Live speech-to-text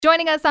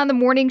Joining us on the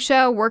morning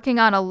show, working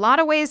on a lot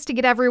of ways to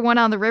get everyone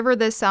on the river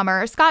this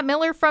summer, Scott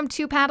Miller from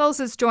Two Paddles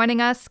is joining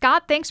us.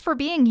 Scott, thanks for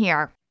being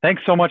here.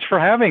 Thanks so much for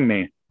having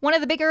me. One of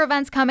the bigger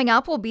events coming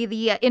up will be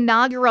the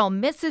inaugural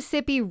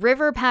Mississippi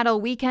River Paddle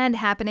Weekend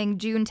happening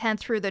June 10th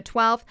through the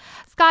 12th.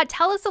 Scott,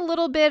 tell us a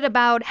little bit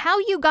about how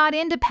you got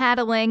into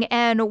paddling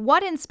and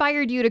what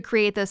inspired you to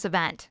create this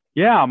event.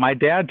 Yeah, my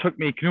dad took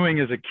me canoeing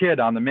as a kid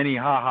on the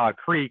Minnehaha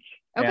Creek,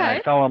 and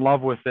I fell in love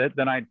with it.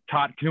 Then I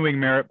taught canoeing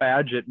merit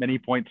badge at Many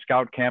Point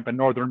Scout Camp in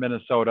northern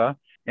Minnesota.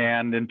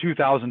 And in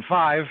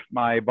 2005,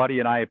 my buddy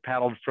and I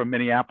paddled from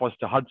Minneapolis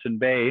to Hudson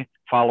Bay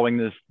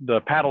following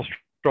the paddle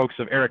strokes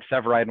of Eric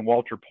Severide and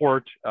Walter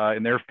Port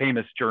in their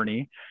famous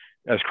journey,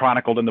 as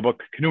chronicled in the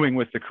book Canoeing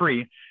with the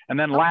Cree. And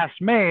then last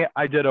May,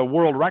 I did a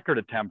world record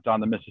attempt on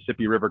the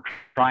Mississippi River,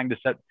 trying to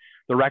set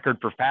the record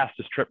for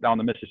fastest trip down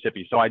the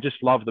Mississippi. So I just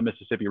love the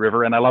Mississippi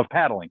River and I love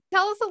paddling.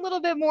 Tell us a little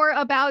bit more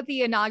about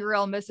the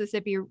inaugural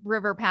Mississippi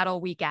River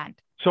Paddle Weekend.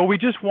 So we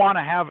just want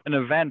to have an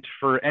event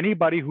for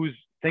anybody who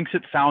thinks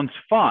it sounds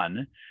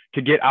fun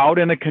to get out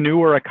in a canoe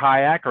or a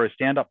kayak or a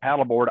stand-up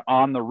paddleboard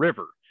on the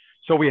river.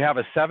 So we have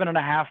a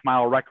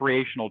 7.5-mile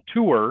recreational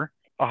tour,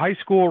 a high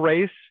school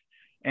race,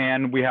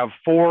 and we have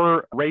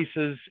 4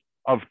 races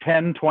of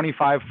 10,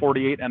 25,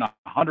 48, and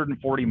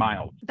 140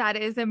 miles. That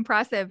is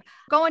impressive.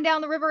 Going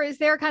down the river, is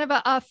there kind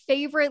of a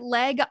favorite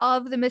leg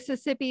of the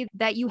Mississippi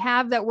that you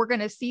have that we're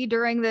going to see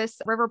during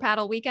this River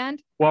Paddle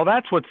Weekend? Well,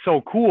 that's what's so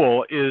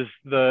cool is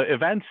the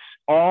events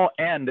all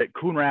end at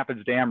Coon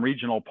Rapids Dam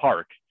Regional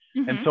Park.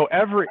 Mm-hmm. And so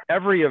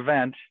every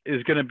event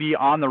is going to be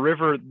on the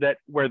river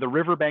where the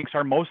riverbanks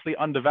are mostly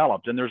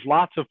undeveloped. And there's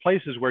lots of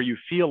places where you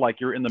feel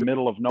like you're in the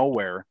middle of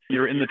nowhere.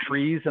 You're in the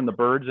trees and the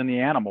birds and the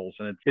animals.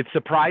 And it's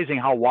surprising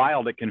how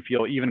wild it can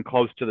feel even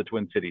close to the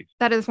Twin Cities.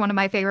 That is one of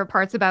my favorite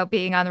parts about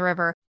being on the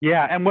river.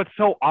 Yeah. And what's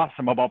so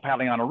awesome about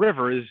paddling on a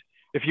river is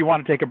if you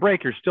want to take a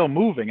break, you're still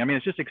moving. I mean,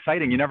 it's just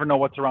exciting. You never know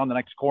what's around the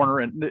next corner.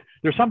 And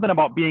there's something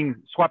about being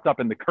swept up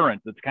in the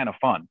current that's kind of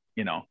fun,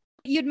 you know.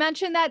 You'd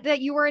mentioned that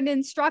you were an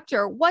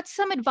instructor. What's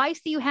some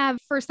advice that you have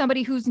for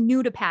somebody who's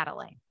new to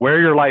paddling?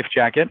 Wear your life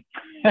jacket.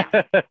 Yeah.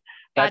 That's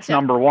Gotcha.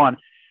 number 1.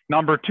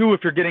 Number 2,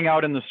 if you're getting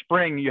out in the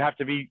spring, you have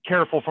to be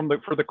careful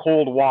for the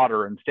cold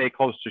water and stay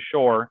close to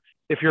shore.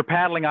 If you're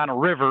paddling on a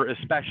river,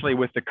 especially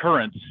with the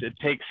currents, it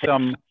takes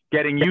some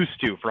getting used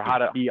to for how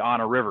to be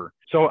on a river.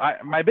 So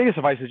my biggest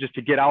advice is just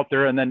to get out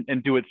there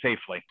and do it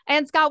safely.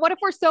 And Scott, what if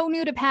we're so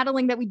new to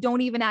paddling that we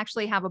don't even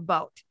actually have a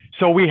boat?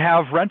 So we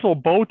have rental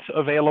boats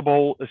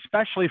available,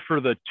 especially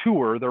for the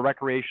tour, the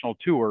recreational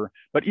tour,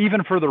 but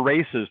even for the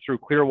races through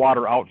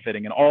Clearwater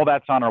Outfitting, and all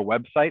that's on our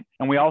website.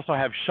 And we also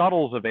have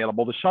shuttles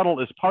available. The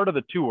shuttle is part of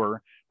the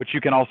tour, but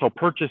you can also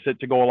purchase it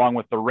to go along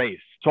with the race.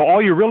 So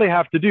all you really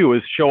have to do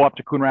is show up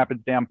to Coon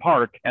Rapids Dam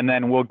Park, and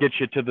then we'll get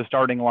you to the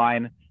starting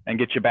line and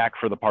get you back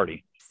for the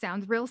party.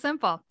 Sounds real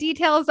simple.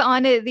 Details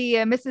on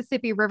the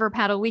Mississippi River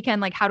Paddle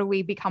Weekend, like how do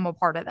we become a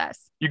part of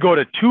this? You go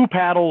to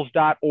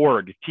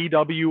twopaddles.org,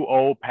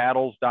 TWO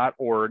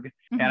paddles.org.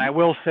 Mm-hmm. And I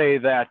will say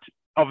that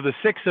of the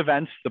 6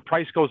 events, the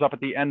price goes up at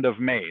the end of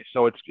May.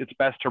 So it's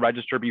best to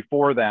register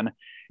before then.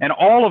 And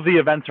all of the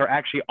events are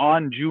actually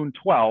on June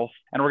 12th.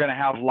 And we're going to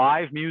have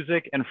live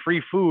music and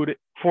free food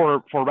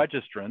for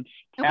registrants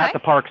at the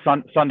park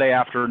Sunday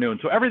afternoon.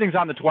 So everything's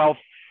on the 12th.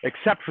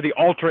 Except for the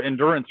ultra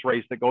endurance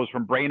race that goes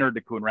from Brainerd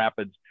to Coon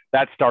Rapids.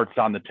 That starts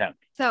on the 10th.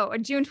 So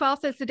June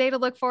 12th is the day to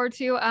look forward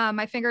to.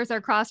 My fingers are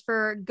crossed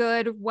for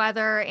good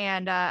weather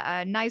and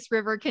nice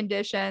river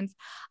conditions.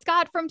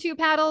 Scott from Two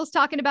Paddles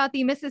talking about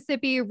the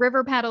Mississippi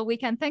River Paddle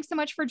Weekend. Thanks so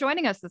much for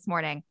joining us this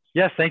morning.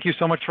 Yes, thank you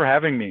so much for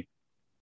having me.